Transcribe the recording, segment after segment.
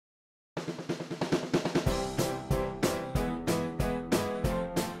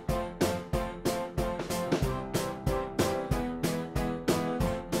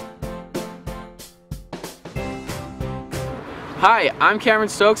Hi, I'm Cameron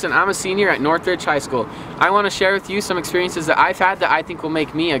Stokes and I'm a senior at Northridge High School. I want to share with you some experiences that I've had that I think will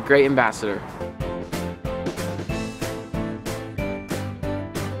make me a great ambassador.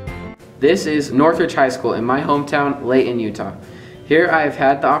 This is Northridge High School in my hometown, Layton, Utah. Here I have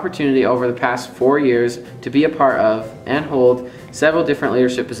had the opportunity over the past 4 years to be a part of and hold several different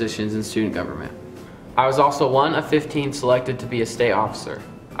leadership positions in student government. I was also one of 15 selected to be a state officer.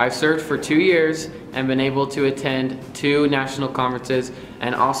 I've served for 2 years and been able to attend 2 national conferences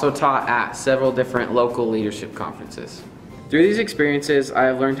and also taught at several different local leadership conferences. Through these experiences, I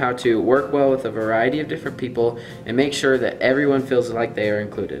have learned how to work well with a variety of different people and make sure that everyone feels like they are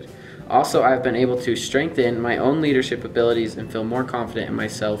included. Also, I've been able to strengthen my own leadership abilities and feel more confident in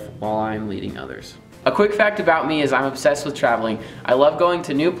myself while I'm leading others. A quick fact about me is I'm obsessed with traveling. I love going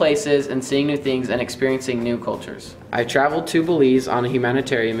to new places and seeing new things and experiencing new cultures. I traveled to Belize on a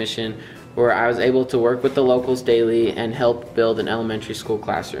humanitarian mission where I was able to work with the locals daily and help build an elementary school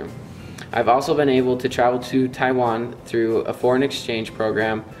classroom. I've also been able to travel to Taiwan through a foreign exchange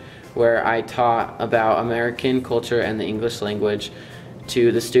program where I taught about American culture and the English language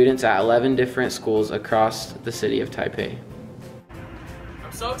to the students at 11 different schools across the city of Taipei.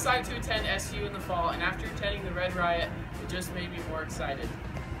 I'm so excited to attend SUU in the fall, and after attending the Red Riot, it just made me more excited.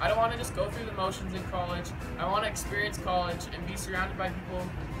 I don't want to just go through the motions in college. I want to experience college and be surrounded by people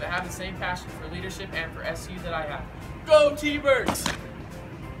that have the same passion for leadership and for SUU that I have. Go T-Birds!